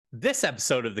This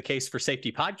episode of the Case for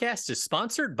Safety podcast is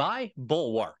sponsored by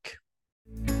Bulwark.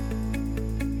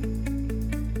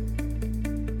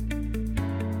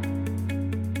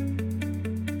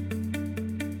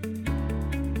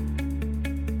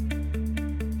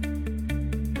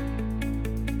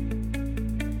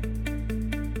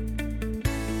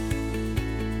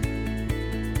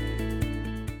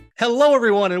 Hello,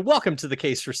 everyone, and welcome to the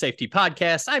Case for Safety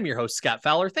podcast. I'm your host, Scott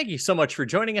Fowler. Thank you so much for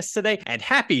joining us today, and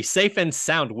happy Safe and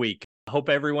Sound Week. I hope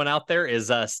everyone out there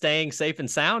is staying safe and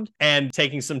sound and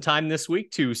taking some time this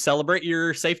week to celebrate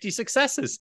your safety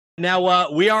successes.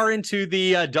 Now, we are into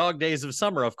the dog days of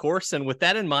summer, of course, and with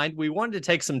that in mind, we wanted to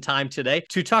take some time today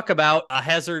to talk about a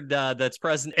hazard that's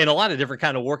present in a lot of different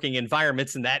kind of working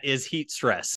environments, and that is heat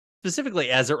stress,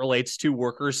 specifically as it relates to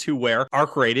workers who wear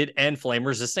arc-rated and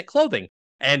flame-resistant clothing.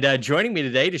 And joining me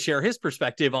today to share his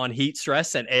perspective on heat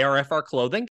stress and ARFR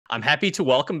clothing, I'm happy to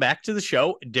welcome back to the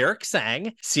show, Derek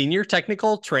Sang, Senior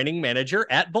Technical Training Manager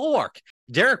at Bulwark.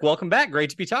 Derek, welcome back. Great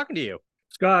to be talking to you.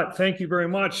 Scott, thank you very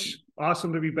much.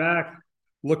 Awesome to be back.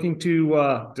 Looking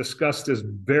to discuss this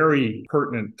very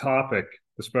pertinent topic,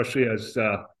 especially as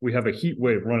we have a heat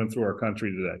wave running through our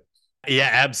country today.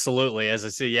 Yeah, absolutely. As I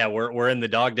say, we're in the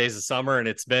dog days of summer, and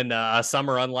it's been a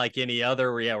summer unlike any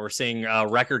other. We're seeing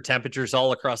record temperatures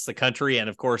all across the country, and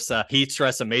of course, heat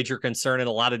stress, a major concern in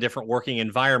a lot of different working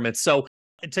environments. So,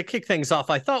 to kick things off,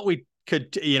 I thought we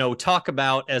could, talk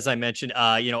about, as I mentioned,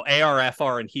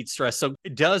 ARFR and heat stress. So,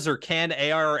 does or can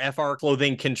ARFR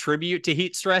clothing contribute to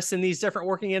heat stress in these different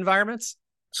working environments?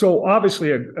 So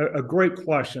obviously a great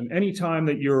question. Anytime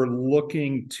that you're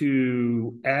looking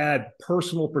to add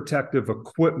personal protective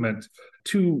equipment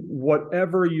to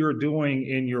whatever you're doing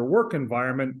in your work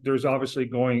environment, there's obviously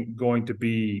going to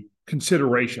be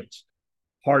considerations.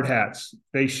 Hard hats,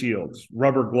 face shields,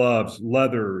 rubber gloves,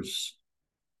 leathers,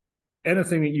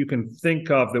 anything that you can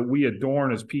think of that we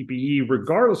adorn as PPE,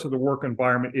 regardless of the work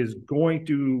environment, is going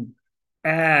to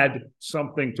add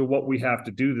something to what we have to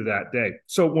do to that day.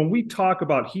 So when we talk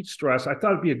about heat stress, I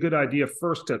thought it'd be a good idea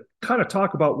first to kind of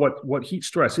talk about what heat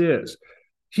stress is.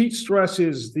 Heat stress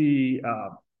is a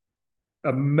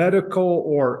medical,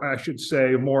 or I should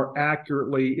say more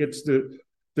accurately, it's the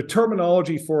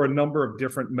terminology for a number of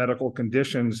different medical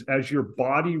conditions as your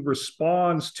body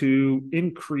responds to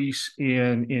increase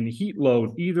in heat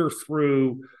load, either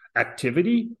through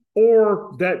activity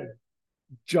or that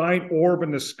giant orb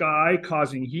in the sky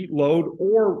causing heat load,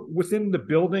 or within the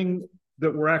building that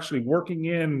we're actually working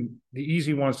in. The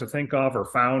easy ones to think of are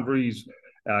foundries,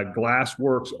 glass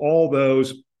works, all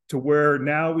those, to where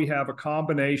now we have a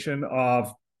combination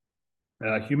of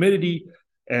humidity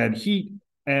and heat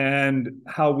and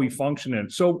how we function in.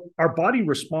 So our body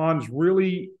responds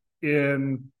really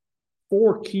in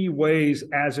four key ways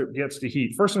as it gets to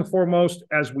heat. First and foremost,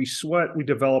 as we sweat, we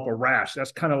develop a rash.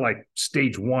 That's kind of like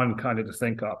stage one kind of to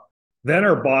think of. Then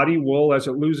our body will, as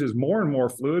it loses more and more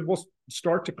fluid, will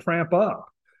start to cramp up.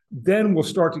 Then we'll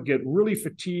start to get really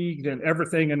fatigued and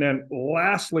everything. And then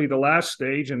lastly, the last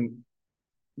stage, and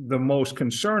the most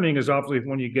concerning, is obviously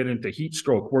when you get into heat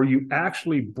stroke, where you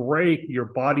actually break your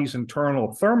body's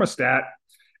internal thermostat,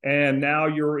 and now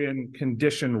you're in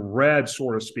condition red,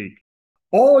 so to speak.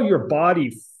 All your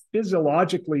body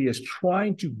physiologically is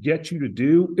trying to get you to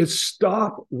do is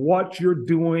stop what you're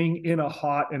doing in a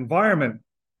hot environment.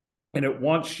 And it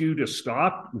wants you to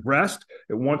stop, rest.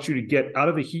 It wants you to get out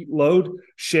of the heat load,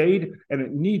 shade, and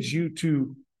it needs you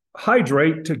to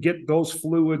hydrate to get those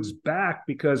fluids back,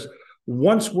 because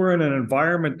once we're in an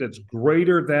environment that's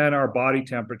greater than our body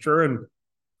temperature, and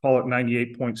call it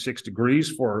 98.6 degrees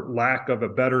for lack of a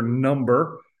better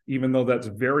number, even though that's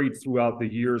varied throughout the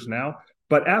years now.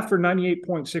 But after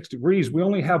 98.6 degrees, we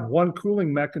only have one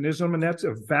cooling mechanism, and that's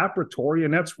evaporatory,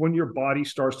 and that's when your body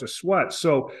starts to sweat.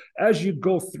 So as you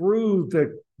go through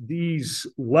these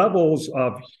levels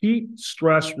of heat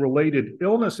stress-related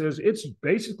illnesses, it's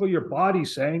basically your body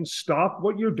saying, stop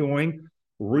what you're doing,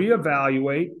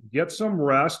 reevaluate, get some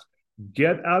rest,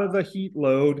 get out of the heat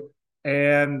load,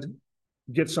 and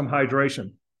get some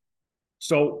hydration.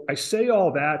 So I say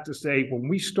all that to say, when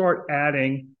we start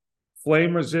adding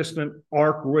flame-resistant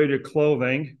arc-rated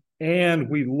clothing, and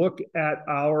we look at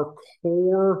our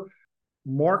core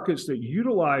markets that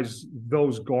utilize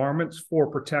those garments for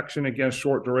protection against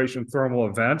short-duration thermal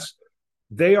events,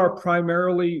 they are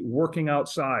primarily working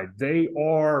outside. They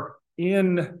are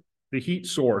in the heat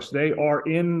source. They are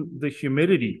in the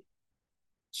humidity.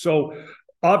 So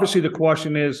obviously the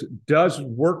question is, does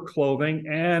work clothing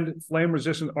and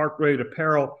flame-resistant arc-rated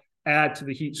apparel add to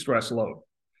the heat stress load?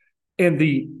 And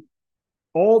the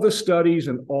all the studies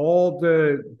and all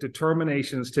the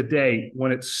determinations today,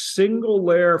 when it's single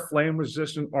layer flame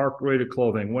resistant arc rated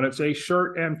clothing, when it's a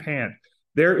shirt and pant,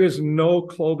 there is no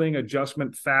clothing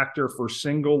adjustment factor for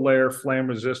single layer flame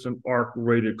resistant arc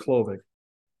rated clothing.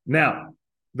 Now,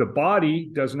 the body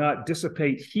does not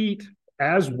dissipate heat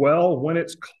as well when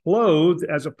it's clothed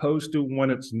as opposed to when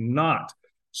it's not.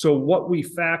 So what we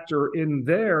factor in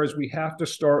there is we have to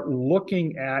start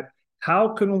looking at how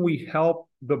can we help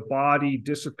the body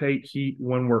dissipate heat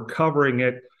when we're covering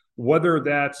it, whether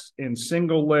that's in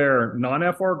single layer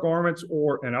non-FR garments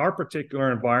or in our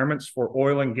particular environments for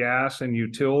oil and gas and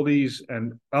utilities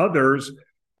and others.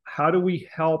 How do we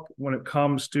help when it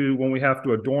comes to when we have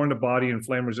to adorn the body in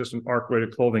flame resistant arc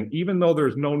rated clothing, even though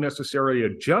there's no necessary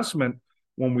adjustment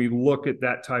when we look at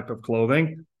that type of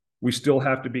clothing, we still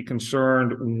have to be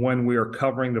concerned when we are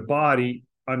covering the body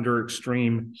under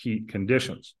extreme heat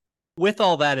conditions. With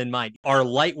all that in mind, are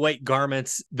lightweight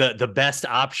garments the best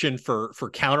option for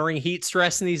countering heat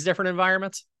stress in these different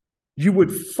environments? You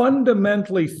would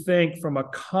fundamentally think from a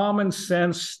common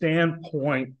sense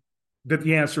standpoint that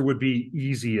the answer would be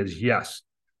easy as yes.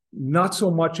 Not so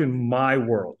much in my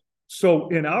world. So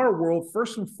in our world,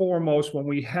 first and foremost, when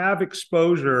we have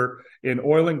exposure in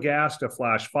oil and gas to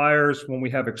flash fires, when we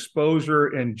have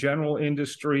exposure in general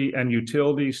industry and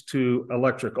utilities to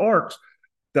electric arcs,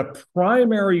 the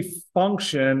primary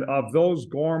function of those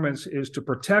garments is to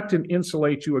protect and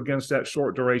insulate you against that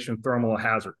short duration thermal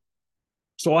hazard.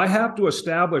 So I have to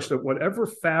establish that whatever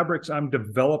fabrics I'm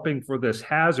developing for this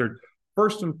hazard,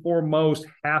 first and foremost,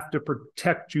 have to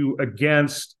protect you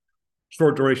against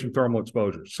short duration thermal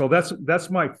exposure. So that's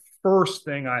my first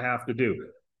thing I have to do.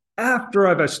 After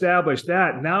I've established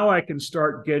that, now I can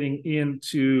start getting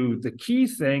into the key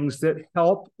things that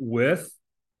help with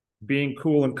being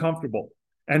cool and comfortable.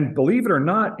 And believe it or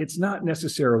not, it's not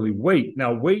necessarily weight.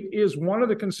 Now, weight is one of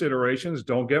the considerations.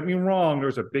 Don't get me wrong.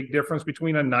 There's a big difference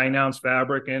between a 9-ounce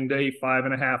fabric and a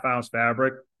 5.5-ounce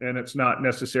fabric, and it's not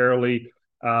necessarily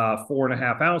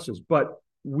 4.5 ounces, but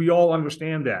we all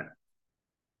understand that.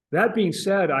 That being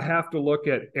said, I have to look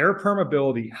at air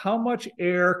permeability. How much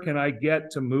air can I get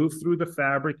to move through the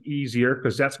fabric easier?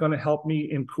 Because that's going to help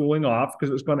me in cooling off,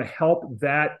 because it's going to help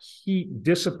that heat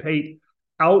dissipate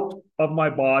out of my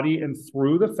body and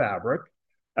through the fabric.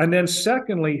 And then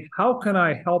secondly, how can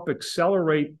I help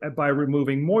accelerate by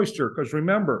removing moisture? Because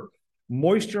remember,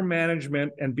 moisture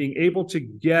management and being able to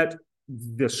get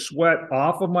the sweat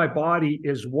off of my body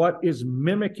is what is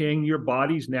mimicking your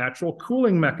body's natural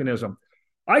cooling mechanism.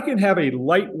 I can have a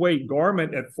lightweight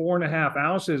garment at 4.5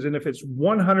 ounces, and if it's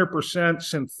 100%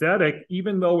 synthetic,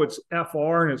 even though it's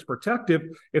FR and it's protective,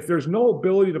 if there's no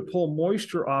ability to pull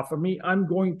moisture off of me, I'm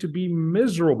going to be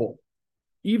miserable.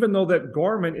 Even though that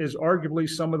garment is arguably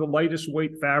some of the lightest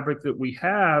weight fabric that we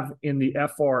have in the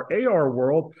FR/AR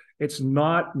world, it's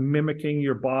not mimicking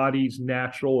your body's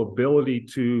natural ability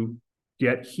to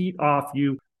get heat off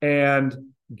you and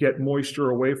get moisture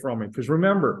away from it. Because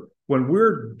remember, when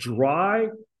we're dry,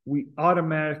 we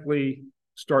automatically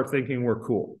start thinking we're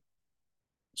cool.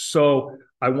 So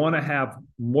I want to have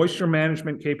moisture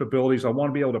management capabilities. I want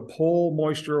to be able to pull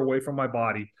moisture away from my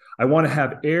body. I want to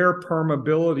have air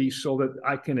permeability so that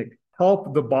I can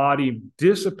help the body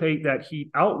dissipate that heat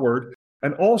outward.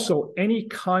 And also, any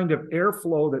kind of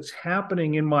airflow that's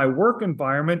happening in my work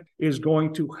environment is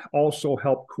going to also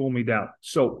help cool me down.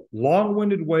 So,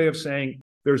 long-winded way of saying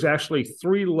there's actually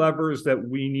 3 levers that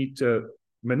we need to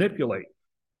manipulate.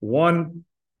 One,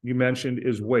 you mentioned,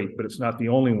 is weight, but it's not the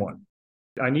only one.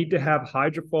 I need to have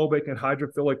hydrophobic and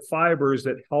hydrophilic fibers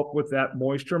that help with that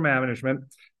moisture management.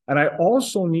 And I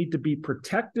also need to be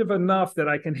protective enough that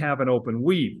I can have an open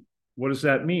weave. What does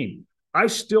that mean? I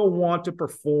still want to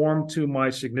perform to my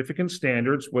significant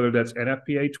standards, whether that's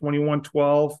NFPA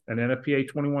 2112 and NFPA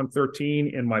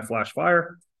 2113 in my flash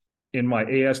fire, in my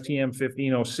ASTM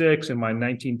 1506, in my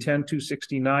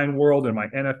 1910-269 world, in my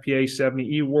NFPA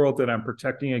 70E world, that I'm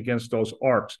protecting against those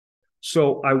arcs.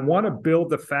 So I want to build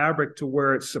the fabric to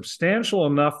where it's substantial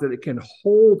enough that it can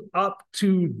hold up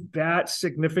to that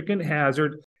significant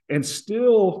hazard and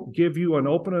still give you an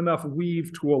open enough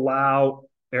weave to allow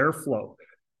airflow.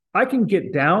 I can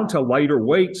get down to lighter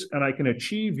weights and I can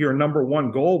achieve your number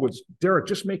one goal, which, Derek,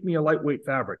 just make me a lightweight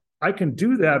fabric. I can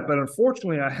do that, but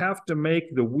unfortunately, I have to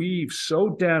make the weave so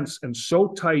dense and so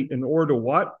tight in order to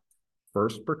what?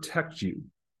 First, protect you,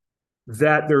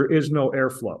 that there is no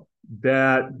airflow,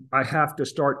 that I have to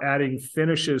start adding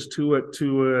finishes to it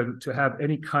to have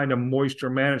any kind of moisture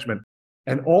management.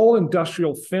 And all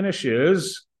industrial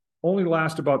finishes only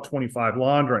last about 25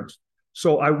 launderings.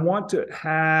 So I want to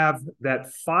have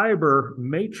that fiber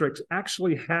matrix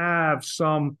actually have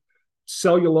some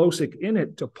cellulosic in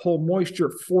it to pull moisture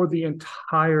for the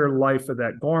entire life of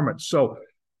that garment. So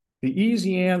the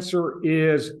easy answer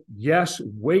is yes,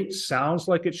 weight sounds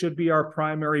like it should be our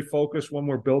primary focus when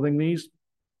we're building these,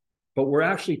 but we're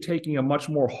actually taking a much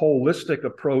more holistic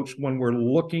approach when we're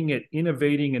looking at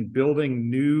innovating and building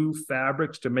new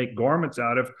fabrics to make garments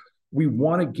out of. We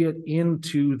want to get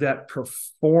into that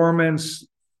performance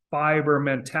fiber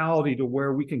mentality to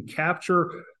where we can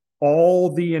capture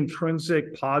all the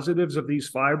intrinsic positives of these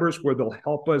fibers where they'll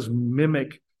help us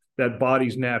mimic that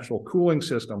body's natural cooling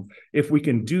system. If we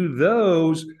can do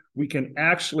those, we can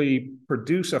actually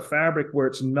produce a fabric where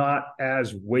it's not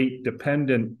as weight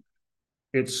dependent.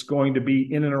 It's going to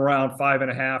be in and around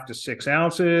 5.5 to 6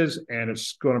 ounces, and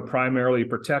it's going to primarily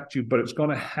protect you, but it's going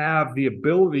to have the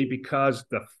ability, because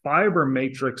the fiber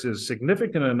matrix is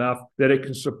significant enough, that it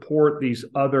can support these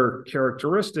other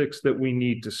characteristics that we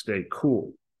need to stay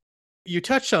cool. You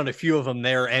touched on a few of them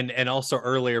there and also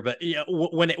earlier, but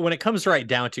when it comes right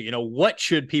down to, what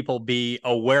should people be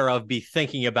aware of, be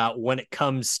thinking about when it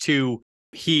comes to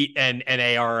heat and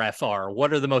ARFR?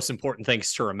 What are the most important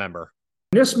things to remember?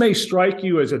 This may strike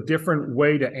you as a different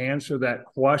way to answer that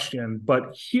question,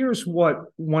 but here's what,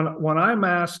 when I'm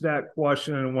asked that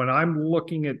question and when I'm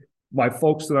looking at my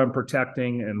folks that I'm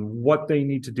protecting and what they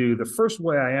need to do, the first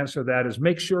way I answer that is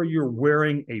make sure you're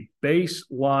wearing a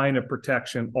baseline of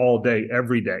protection all day,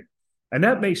 every day. And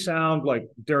that may sound like,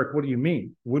 Derek, what do you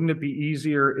mean? Wouldn't it be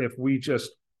easier if we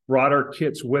just brought our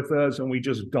kits with us and we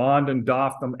just donned and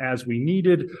doffed them as we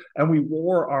needed, and we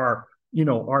wore our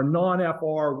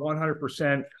non-FR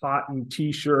 100% cotton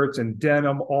t-shirts and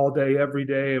denim all day, every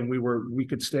day, and we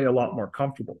could stay a lot more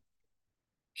comfortable.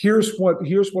 Here's what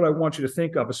I want you to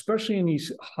think of, especially in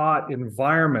these hot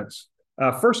environments.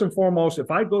 First and foremost, if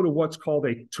I go to what's called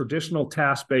a traditional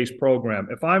task-based program,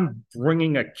 if I'm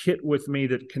bringing a kit with me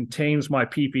that contains my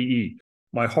PPE,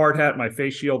 my hard hat, my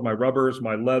face shield, my rubbers,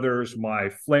 my leathers, my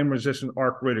flame-resistant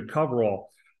arc-rated coverall,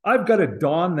 I've got to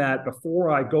don that before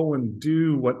I go and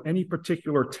do what any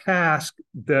particular task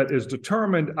that is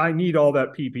determined. I need all that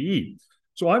PPE.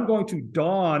 So I'm going to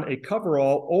don a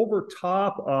coverall over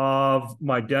top of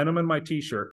my denim and my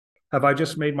t-shirt. Have I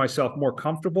just made myself more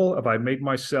comfortable? Have I made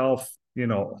myself,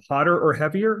 hotter or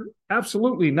heavier?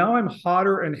 Absolutely. Now I'm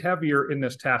hotter and heavier in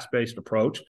this task-based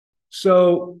approach.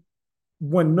 So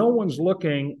when no one's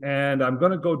looking and I'm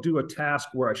going to go do a task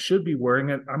where I should be wearing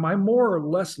it, am I more or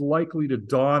less likely to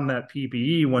don that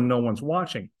PPE when no one's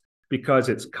watching? Because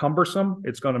it's cumbersome,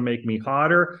 it's going to make me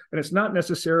hotter, and it's not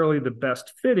necessarily the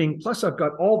best fitting. Plus, I've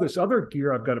got all this other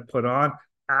gear I've got to put on.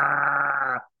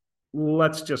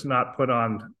 Let's just not put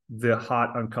on the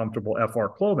hot, uncomfortable FR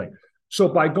clothing. So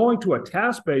by going to a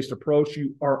task-based approach,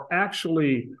 you are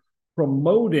actually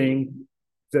promoting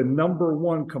the number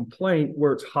one complaint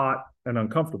where it's hot and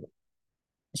uncomfortable.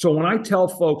 So when I tell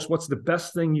folks what's the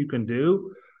best thing you can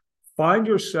do, find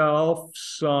yourself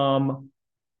some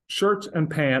shirts and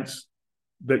pants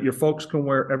that your folks can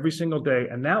wear every single day.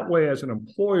 And that way, as an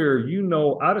employer,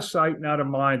 out of sight and out of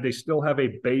mind, they still have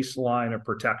a baseline of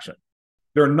protection.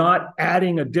 They're not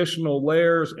adding additional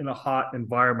layers in a hot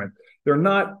environment. They're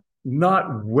not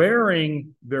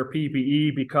wearing their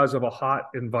PPE because of a hot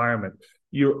environment.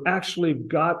 You actually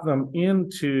got them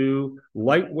into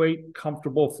lightweight,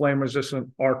 comfortable, flame-resistant,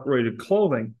 arc-rated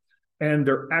clothing, and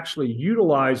they're actually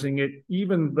utilizing it,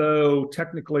 even though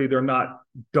technically they're not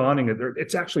donning it.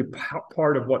 It's actually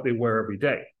part of what they wear every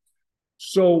day.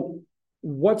 So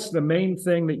what's the main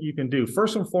thing that you can do?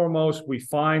 First and foremost, we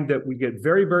find that we get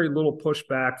very, very little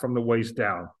pushback from the waist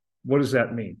down. What does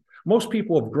that mean? Most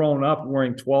people have grown up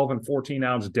wearing 12 and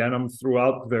 14-ounce denim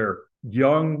throughout their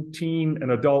young teen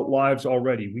and adult lives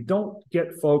already. We don't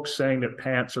get folks saying that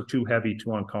pants are too heavy,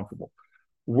 too uncomfortable.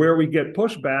 Where we get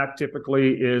pushback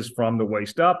typically is from the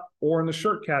waist up or in the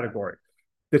shirt category.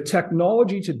 The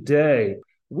technology today,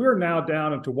 we're now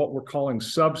down into what we're calling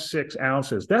sub 6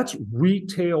 ounces. That's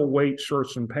retail weight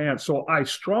shirts and pants. So I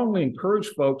strongly encourage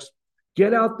folks,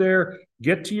 get out there,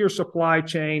 get to your supply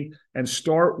chain, and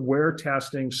start wear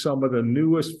testing some of the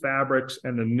newest fabrics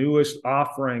and the newest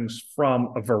offerings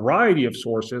from a variety of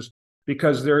sources,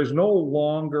 because there is no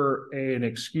longer an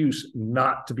excuse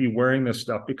not to be wearing this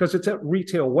stuff because it's at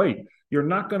retail weight. You're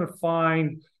not going to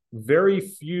find very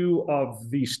few of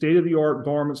the state-of-the-art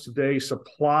garments today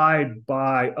supplied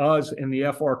by us in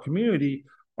the FR community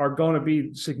are going to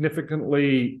be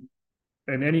significantly,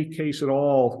 in any case at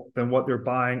all, than what they're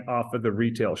buying off of the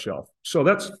retail shelf. So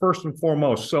that's first and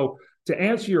foremost. So to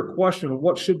answer your question,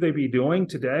 what should they be doing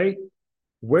today?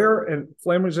 Wear a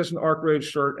flame-resistant arc-rated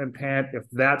shirt and pant if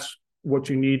that's what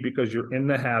you need because you're in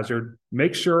the hazard.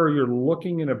 Make sure you're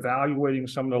looking and evaluating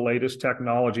some of the latest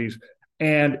technologies.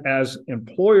 And as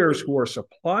employers who are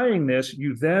supplying this,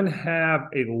 you then have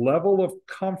a level of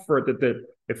comfort that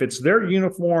if it's their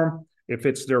uniform, if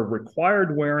it's their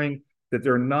required wearing, that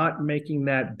they're not making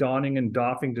that donning and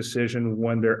doffing decision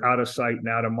when they're out of sight and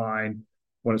out of mind,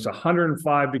 when it's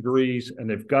 105 degrees and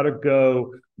they've got to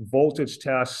go voltage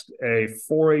test a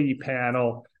 480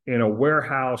 panel in a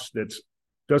warehouse that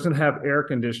doesn't have air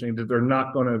conditioning, that they're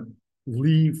not going to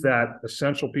leave that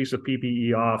essential piece of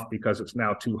PPE off because it's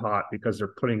now too hot because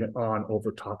they're putting it on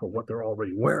over top of what they're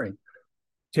already wearing.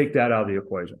 Take that out of the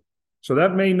equation. So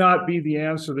that may not be the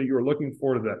answer that you're looking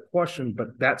for to that question, but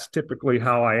that's typically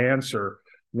how I answer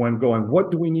when going,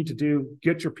 what do we need to do?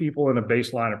 Get your people in a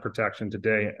baseline of protection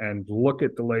today and look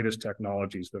at the latest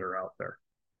technologies that are out there.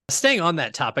 Staying on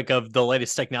that topic of the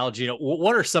latest technology,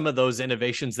 what are some of those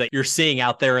innovations that you're seeing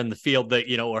out there in the field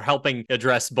that, are helping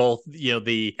address both,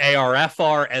 the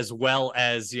ARFR as well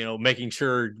as, making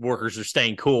sure workers are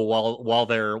staying cool while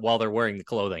they're wearing the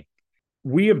clothing?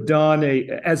 We have done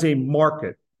as a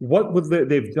market,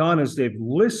 they've done is they've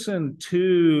listened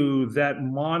to that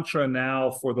mantra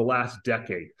now for the last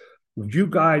decade. You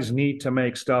guys need to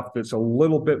make stuff that's a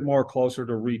little bit more closer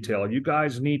to retail. You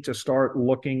guys need to start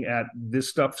looking at this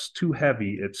stuff's too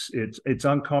heavy. It's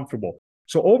uncomfortable.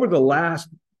 So over the last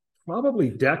probably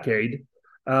decade,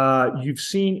 you've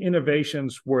seen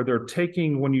innovations where they're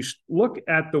taking, when you look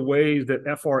at the ways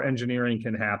that FR engineering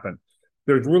can happen,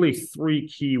 there's really three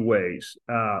key ways.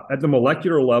 At the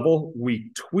molecular level,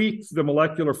 we tweak the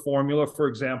molecular formula, for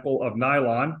example, of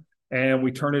nylon, and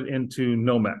we turn it into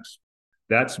Nomex.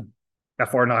 That's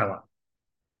FR nylon.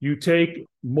 You take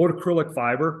motocrylic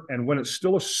fiber, and when it's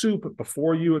still a soup,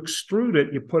 before you extrude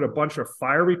it, you put a bunch of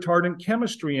fire retardant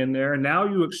chemistry in there, and now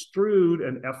you extrude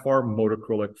an FR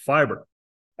motocrylic fiber.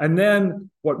 And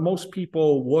then what most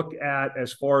people look at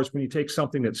as far as when you take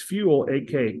something that's fuel,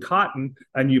 aka cotton,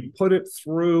 and you put it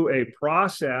through a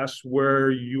process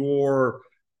where you're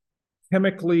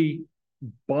chemically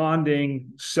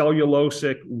bonding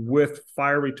cellulosic with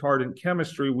fire retardant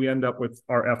chemistry, we end up with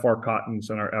our FR cottons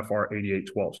and our FR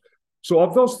 8812s. So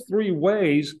of those three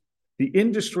ways, the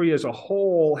industry as a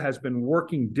whole has been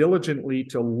working diligently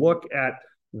to look at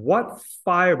what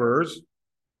fibers,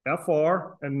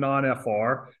 FR and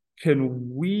non-FR,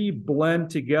 can we blend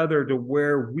together to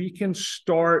where we can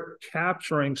start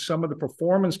capturing some of the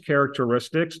performance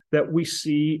characteristics that we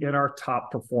see in our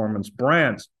top performance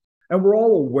brands. And we're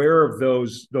all aware of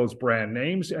those brand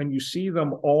names, and you see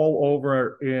them all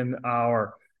over in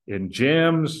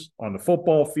gyms, on the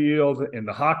football field, in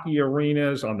the hockey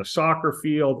arenas, on the soccer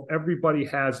field. Everybody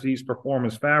has these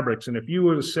performance fabrics. And if you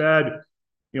would have said,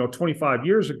 25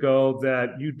 years ago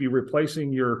that you'd be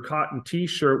replacing your cotton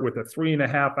t-shirt with a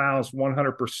 3.5 ounce,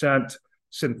 100%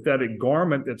 synthetic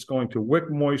garment that's going to wick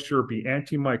moisture, be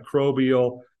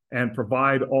antimicrobial, and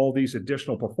provide all these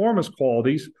additional performance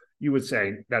qualities, you would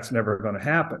say that's never going to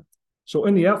happen. So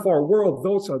in the FR world,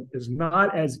 those is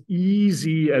not as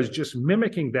easy as just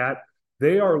mimicking that.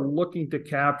 They are looking to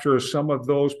capture some of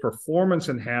those performance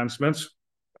enhancements,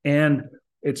 and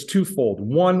it's twofold.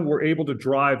 One, we're able to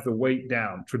drive the weight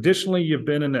down. Traditionally, you've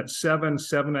been in that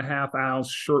 7.5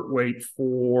 ounce shirt weight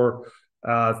for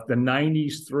the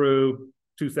 90s through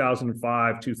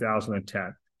 2005,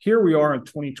 2010. Here we are in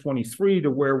 2023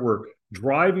 to where we're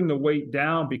driving the weight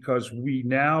down because we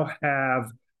now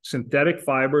have synthetic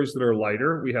fibers that are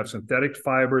lighter. We have synthetic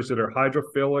fibers that are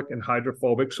hydrophilic and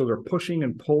hydrophobic, so they're pushing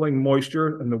and pulling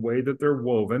moisture in the way that they're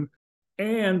woven.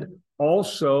 And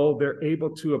also, they're able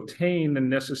to obtain the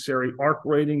necessary arc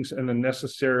ratings and the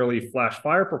necessarily flash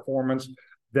fire performance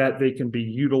that they can be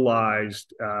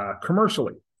utilized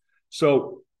commercially.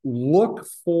 So look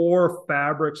for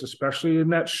fabrics, especially in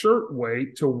that shirt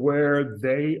weight, to where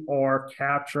they are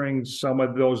capturing some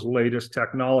of those latest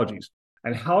technologies.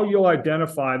 And how you'll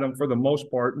identify them for the most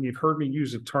part, and you've heard me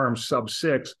use the term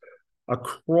sub-6,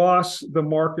 across the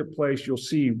marketplace, you'll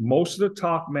see most of the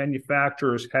top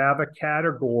manufacturers have a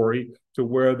category to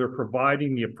where they're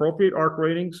providing the appropriate arc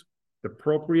ratings, the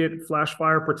appropriate flash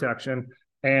fire protection,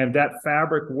 and that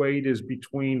fabric weight is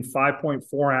between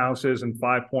 5.4 ounces and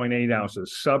 5.8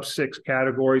 ounces, sub-6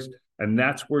 categories. And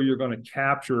that's where you're going to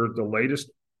capture the latest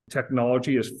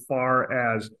technology as far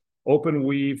as open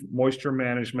weave, moisture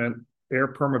management,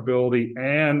 air permeability,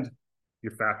 and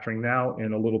you're factoring now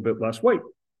in a little bit less weight.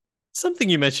 Something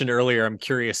you mentioned earlier, I'm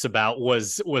curious about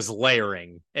was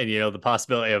layering, and the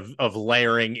possibility of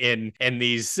layering in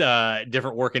these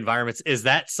different work environments. Is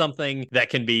that something that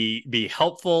can be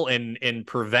helpful in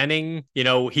preventing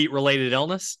heat related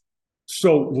illness?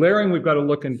 So layering, we've got to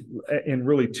look in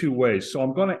really two ways. So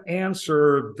I'm going to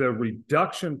answer the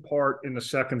reduction part in the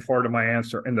second part of my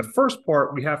answer. In the first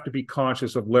part, we have to be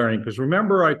conscious of layering, because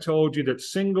remember I told you that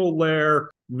single layer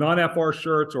non-FR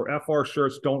shirts or FR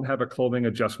shirts don't have a clothing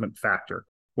adjustment factor.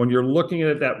 When you're looking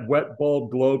at that wet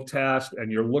bulb globe test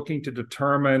and you're looking to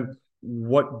determine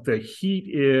what the heat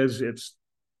is, it's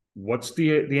what's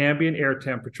the ambient air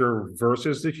temperature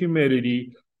versus the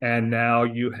humidity. And now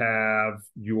you have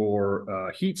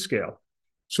your heat scale.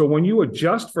 So when you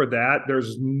adjust for that,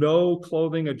 there's no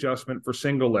clothing adjustment for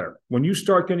single layer. When you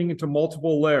start getting into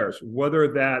multiple layers,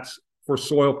 whether that's for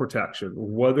soil protection,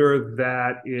 whether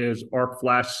that is arc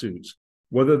flash suits,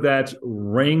 whether that's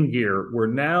rain gear, where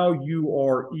now you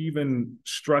are even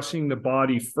stressing the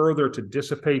body further to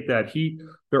dissipate that heat,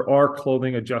 there are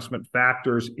clothing adjustment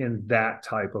factors in that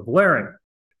type of layering.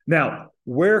 Now,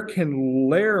 where can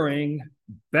layering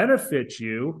benefit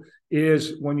you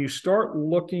is when you start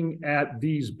looking at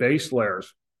these base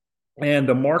layers. And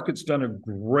the market's done a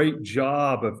great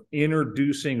job of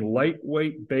introducing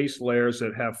lightweight base layers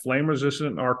that have flame resistant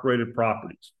and arc rated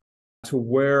properties, to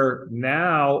where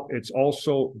now it's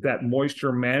also that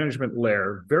moisture management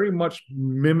layer, very much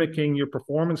mimicking your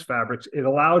performance fabrics. It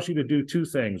allows you to do two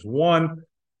things. One,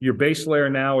 your base layer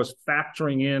now is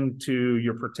factoring into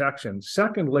your protection.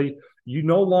 Secondly, you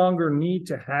no longer need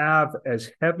to have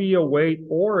as heavy a weight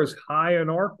or as high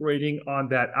an arc rating on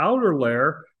that outer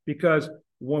layer, because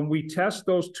when we test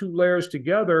those two layers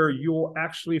together, you'll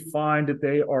actually find that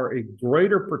they are a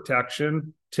greater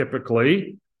protection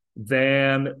typically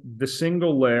than the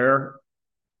single layer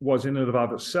was in and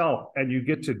of itself. And you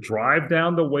get to drive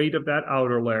down the weight of that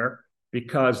outer layer,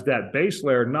 because that base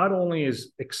layer not only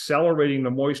is accelerating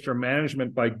the moisture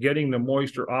management by getting the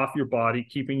moisture off your body,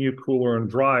 keeping you cooler and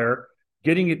drier,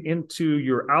 getting it into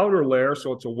your outer layer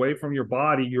so it's away from your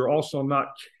body, you're also not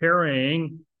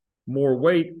carrying more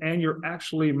weight, and you're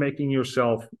actually making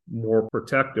yourself more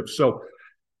protective. So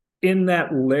in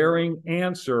that layering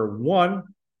answer, one,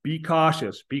 be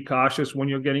cautious. Be cautious when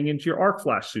you're getting into your arc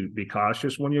flash suit. Be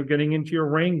cautious when you're getting into your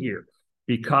rain gear.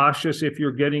 Be cautious if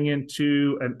you're getting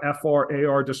into an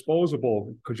FR/AR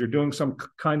disposable, because you're doing some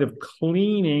kind of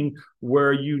cleaning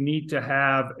where you need to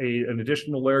have an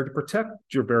additional layer to protect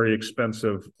your very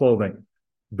expensive clothing.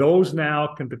 Those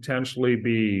now can potentially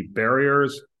be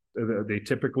barriers. They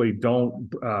typically don't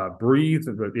breathe.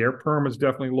 The air perm is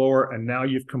definitely lower. And now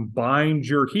you've combined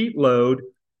your heat load.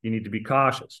 You need to be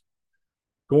cautious.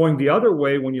 Going the other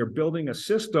way, when you're building a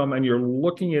system and you're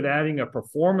looking at adding a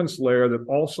performance layer that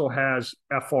also has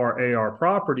FR/AR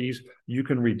properties, you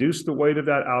can reduce the weight of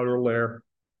that outer layer,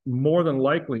 more than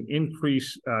likely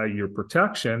increase your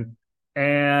protection,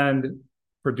 and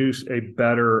produce a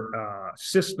better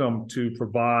system to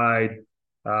provide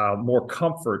more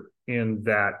comfort in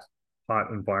that hot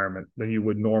environment than you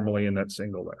would normally in that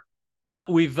single layer.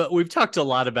 We've talked a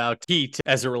lot about heat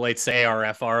as it relates to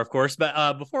AR/FR, of course,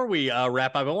 but before we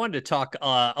wrap up, I wanted to talk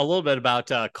a little bit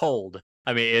about cold.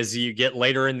 I mean, as you get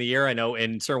later in the year, I know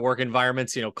in certain work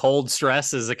environments, cold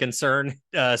stress is a concern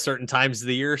certain times of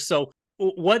the year. So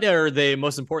what are the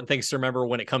most important things to remember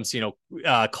when it comes to,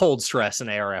 cold stress in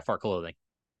AR/FR clothing?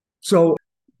 So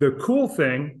the cool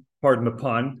thing, pardon the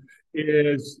pun,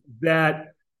 is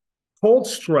that cold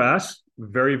stress,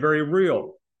 very, very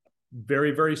real.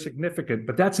 Very, very significant,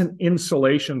 but that's an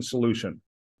insulation solution.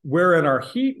 Where in our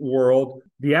heat world,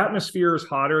 the atmosphere is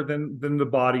hotter than the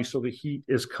body, so the heat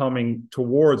is coming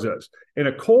towards us. In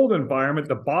a cold environment,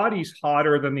 the body's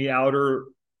hotter than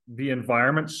the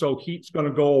environment, so heat's going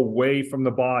to go away from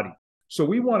the body. So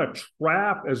we want to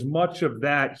trap as much of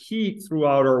that heat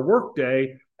throughout our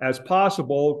workday as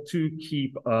possible to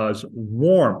keep us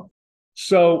warm.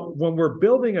 So when we're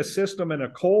building a system in a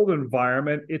cold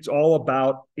environment, it's all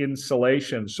about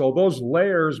insulation. So those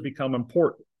layers become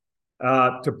important.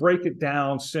 To break it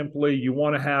down simply, you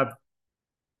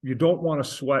don't want to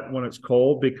sweat when it's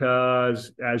cold,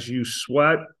 because as you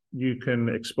sweat, you can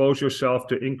expose yourself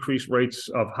to increased rates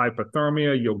of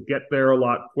hypothermia. You'll get there a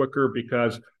lot quicker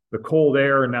because the cold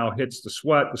air now hits the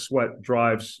sweat. The sweat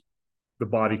drives the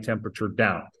body temperature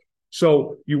down.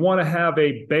 So you want to have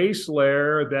a base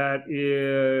layer that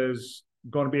is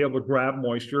going to be able to grab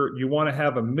moisture. You want to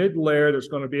have a mid layer that's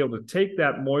going to be able to take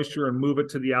that moisture and move it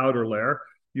to the outer layer.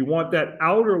 You want that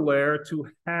outer layer to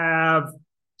have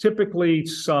typically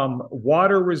some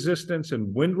water resistance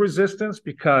and wind resistance,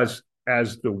 because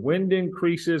as the wind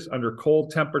increases under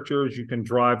cold temperatures, you can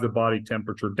drive the body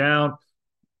temperature down.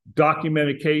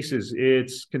 Documented cases,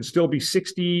 it can still be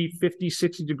 60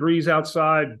 degrees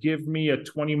outside. Give me a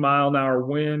 20-mile-an-hour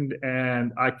wind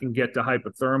and I can get to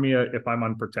hypothermia if I'm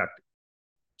unprotected.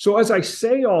 So as I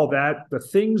say all that, the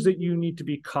things that you need to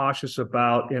be cautious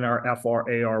about in our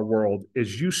FR/AR world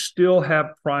is you still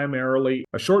have primarily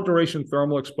a short duration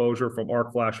thermal exposure from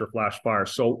arc flash or flash fire.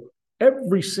 So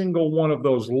every single one of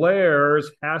those layers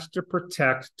has to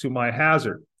protect to my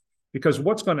hazard. Because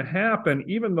what's going to happen,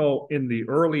 even though in the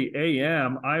early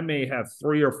AM, I may have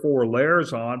 3 or 4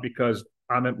 layers on because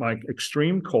I'm at my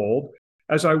extreme cold,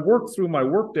 as I work through my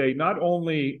workday, not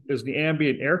only is the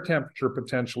ambient air temperature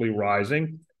potentially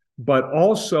rising, but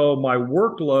also my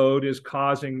workload is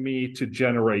causing me to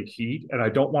generate heat and I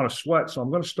don't want to sweat. So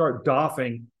I'm going to start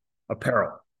doffing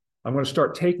apparel. I'm going to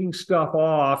start taking stuff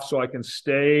off so I can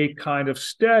stay kind of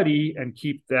steady and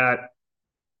keep that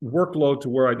workload to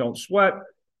where I don't sweat,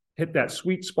 hit that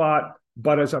sweet spot.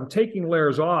 But as I'm taking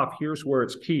layers off, here's where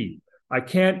it's key. I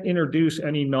can't introduce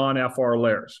any non-FR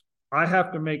layers. I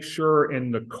have to make sure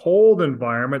in the cold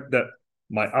environment that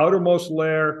my outermost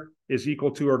layer is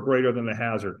equal to or greater than the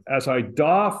hazard. As I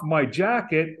doff my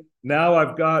jacket, now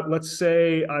I've got, let's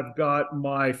say I've got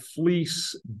my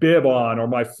fleece bib on or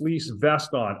my fleece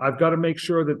vest on. I've got to make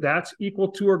sure that that's equal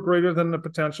to or greater than the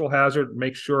potential hazard,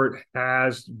 make sure it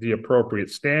has the appropriate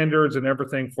standards and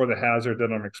everything for the hazard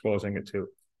that I'm exposing it to.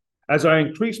 As I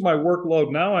increase my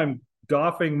workload, now I'm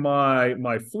doffing my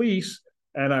fleece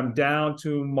and I'm down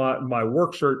to my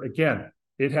work shirt. Again,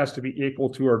 it has to be equal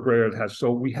to or greater than has.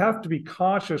 So we have to be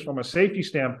cautious from a safety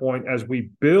standpoint as we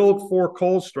build for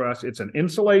cold stress. It's an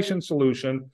insulation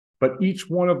solution, but each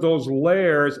one of those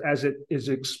layers, as it is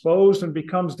exposed and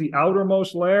becomes the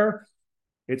outermost layer,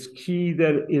 it's key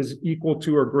that it is equal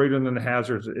to or greater than the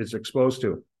hazards it's exposed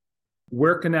to.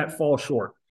 Where can that fall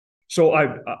short? So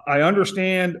I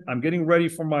understand I'm getting ready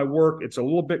for my work. It's a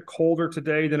little bit colder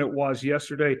today than it was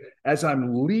yesterday. As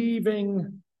I'm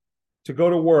leaving to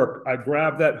go to work, I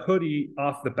grab that hoodie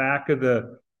off the back of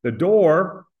the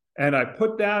door and I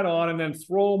put that on and then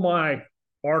throw my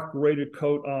ARC rated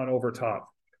coat on over top.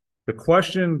 The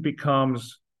question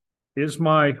becomes, is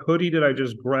my hoodie that I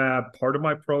just grabbed part of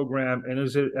my program and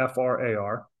is it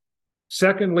FR/AR?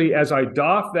 Secondly, as I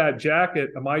doff that jacket,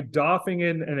 am I doffing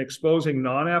in and exposing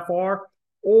non-FR,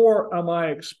 or am I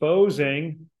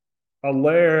exposing a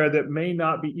layer that may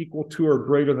not be equal to or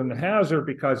greater than the hazard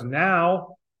because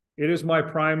now it is my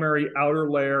primary outer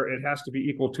layer. It has to be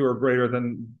equal to or greater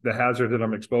than the hazard that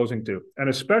I'm exposing to. And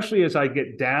especially as I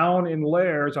get down in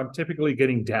layers, I'm typically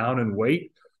getting down in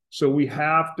weight. So we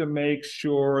have to make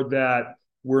sure that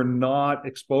we're not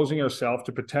exposing ourselves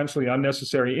to potentially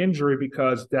unnecessary injury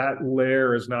because that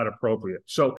layer is not appropriate.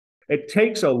 So it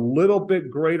takes a little bit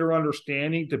greater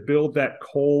understanding to build that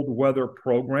cold weather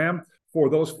program. For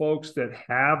those folks that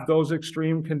have those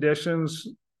extreme conditions,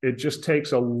 it just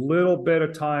takes a little bit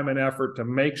of time and effort to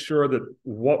make sure that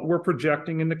what we're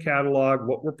projecting in the catalog,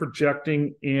 what we're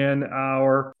projecting in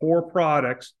our core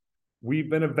products, we've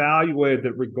been evaluated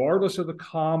that regardless of the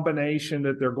combination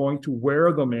that they're going to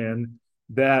wear them in,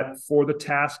 that for the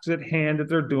tasks at hand that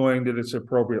they're doing, that it's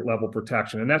appropriate level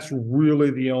protection. And that's really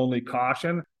the only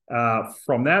caution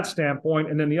from that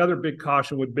standpoint. And then the other big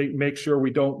caution would be make sure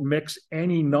we don't mix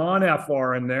any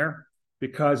non-FR in there,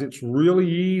 because it's really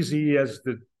easy as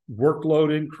the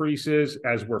workload increases,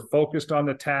 as we're focused on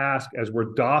the task, as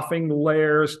we're doffing the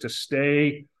layers to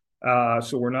stay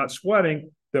so we're not sweating,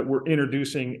 that we're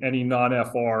introducing any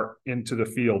non-FR into the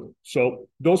field. So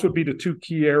those would be the two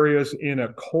key areas in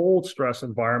a cold stress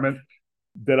environment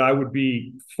that I would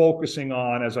be focusing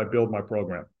on as I build my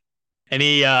program.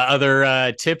 Any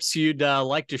other tips you'd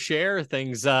like to share?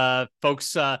 Things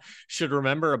folks should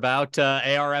remember about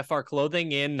AR/FR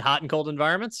clothing in hot and cold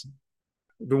environments?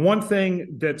 The one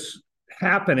thing that's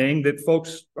happening that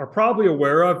folks are probably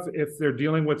aware of if they're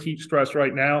dealing with heat stress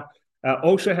right now,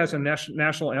 OSHA has a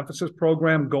national emphasis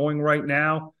program going right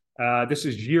now. This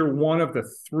is year 1 of the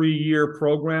 3-year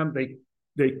program.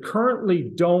 They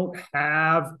currently don't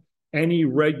have any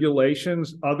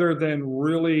regulations other than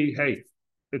really, hey,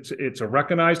 it's a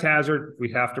recognized hazard.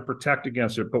 We have to protect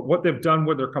against it. But what they've done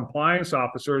with their compliance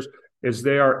officers is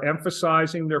they are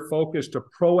emphasizing their focus to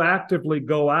proactively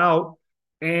go out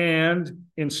and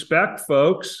inspect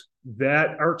folks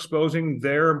that are exposing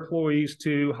their employees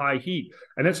to high heat.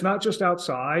 And it's not just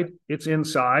outside, it's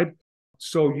inside.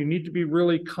 So you need to be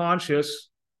really conscious,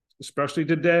 especially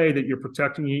today, that you're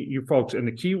protecting you folks. And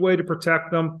the key way to protect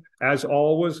them, as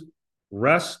always,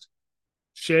 rest,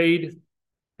 shade,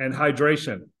 and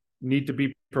hydration need to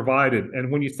be provided.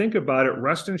 And when you think about it,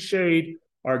 rest and shade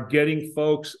are getting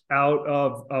folks out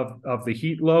of the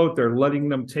heat load. They're letting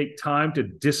them take time to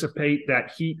dissipate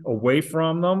that heat away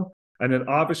from them. And then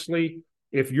obviously,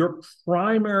 if your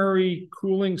primary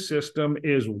cooling system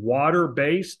is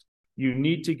water-based, you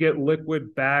need to get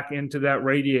liquid back into that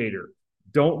radiator.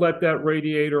 Don't let that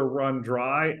radiator run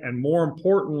dry. And more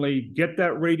importantly, get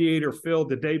that radiator filled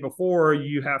the day before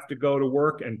you have to go to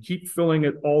work, and keep filling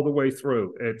it all the way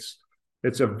through.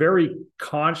 It's a very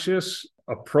conscious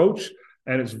approach,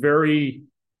 and it's very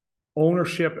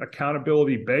ownership,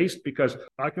 accountability based, because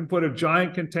I can put a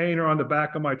giant container on the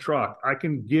back of my truck. I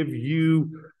can give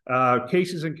you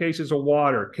cases and cases of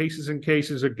water, cases and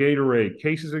cases of Gatorade,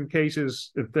 cases and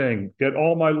cases of thing. Get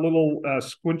all my little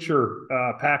squincher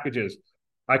packages.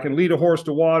 I can lead a horse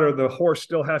to water. The horse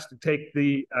still has to take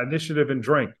the initiative and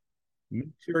drink. Make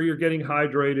sure you're getting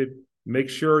hydrated. Make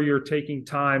sure you're taking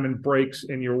time and breaks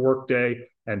in your workday,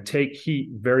 and take heat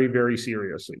very, very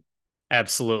seriously.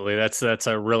 Absolutely. That's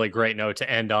a really great note to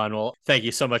end on. Well, thank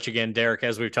you so much again, Derek.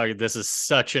 As we've talked, this is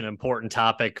such an important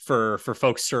topic for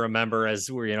folks to remember, as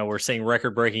we're seeing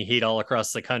record-breaking heat all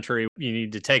across the country. You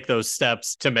need to take those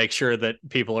steps to make sure that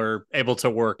people are able to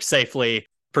work safely,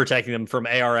 protecting them from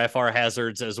AR/FR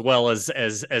hazards, as well as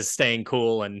staying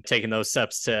cool and taking those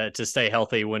steps to stay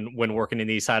healthy when working in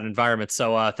these hot environments.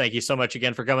 So thank you so much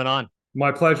again for coming on.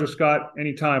 My pleasure, Scott.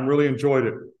 Anytime. Really enjoyed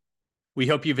it. We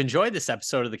hope you've enjoyed this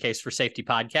episode of the Case for Safety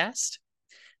podcast.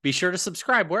 Be sure to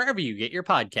subscribe wherever you get your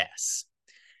podcasts.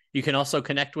 You can also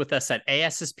connect with us at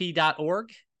ASSP.org.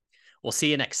 We'll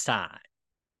see you next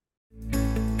time.